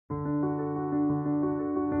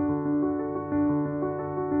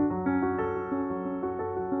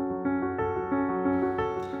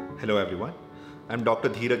Hello everyone, I'm Dr.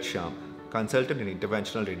 Dheeraj Shyam, Consultant in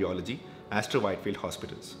Interventional Radiology, Aster Whitefield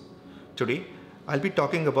Hospitals. Today, I'll be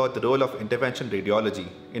talking about the role of Intervention Radiology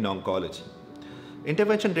in Oncology.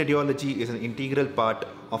 Intervention Radiology is an integral part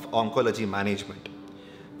of oncology management.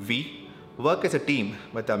 We work as a team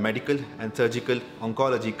with our medical and surgical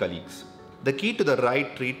oncology colleagues. The key to the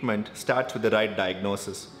right treatment starts with the right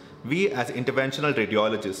diagnosis. We as interventional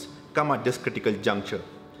radiologists come at this critical juncture.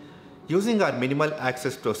 Using our minimal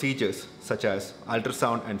access procedures such as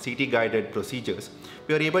ultrasound and CT guided procedures,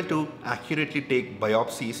 we are able to accurately take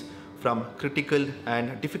biopsies from critical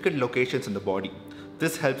and difficult locations in the body.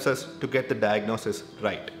 This helps us to get the diagnosis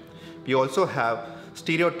right. We also have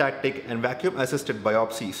stereotactic and vacuum assisted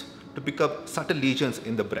biopsies to pick up subtle lesions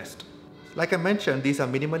in the breast. Like I mentioned, these are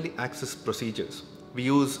minimally accessed procedures. We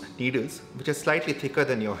use needles which are slightly thicker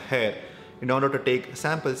than your hair in order to take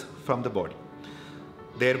samples from the body.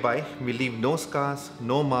 Thereby, we leave no scars,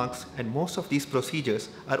 no marks, and most of these procedures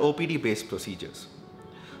are OPD-based procedures.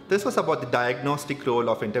 This was about the diagnostic role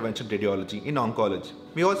of intervention radiology in oncology.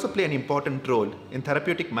 We also play an important role in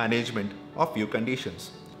therapeutic management of few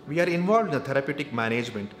conditions. We are involved in the therapeutic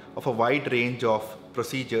management of a wide range of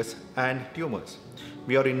procedures and tumors.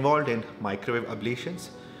 We are involved in microwave ablations,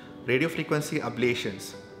 radiofrequency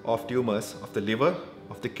ablations of tumors of the liver,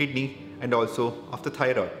 of the kidney, and also of the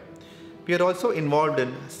thyroid. We are also involved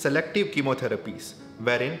in selective chemotherapies,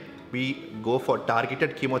 wherein we go for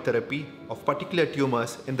targeted chemotherapy of particular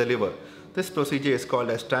tumors in the liver. This procedure is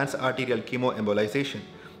called as transarterial chemoembolization.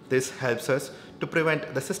 This helps us to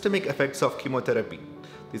prevent the systemic effects of chemotherapy.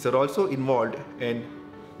 These are also involved in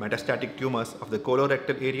metastatic tumors of the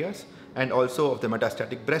colorectal areas and also of the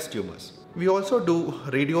metastatic breast tumors. We also do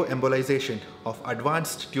radioembolization of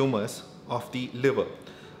advanced tumors of the liver,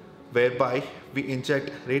 whereby we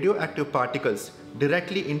inject radioactive particles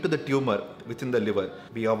directly into the tumor within the liver.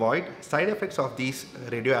 We avoid side effects of these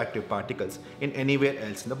radioactive particles in anywhere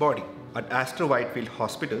else in the body. At Aster Whitefield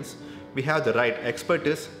Hospitals, we have the right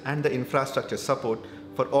expertise and the infrastructure support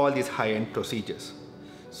for all these high-end procedures.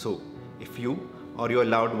 So, if you or your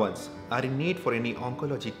loved ones are in need for any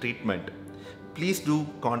oncology treatment, please do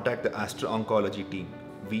contact the Aster Oncology team.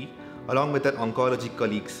 We, along with our oncology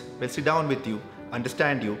colleagues, will sit down with you,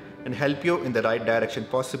 understand you, and help you in the right direction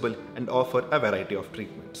possible and offer a variety of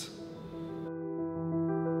treatments.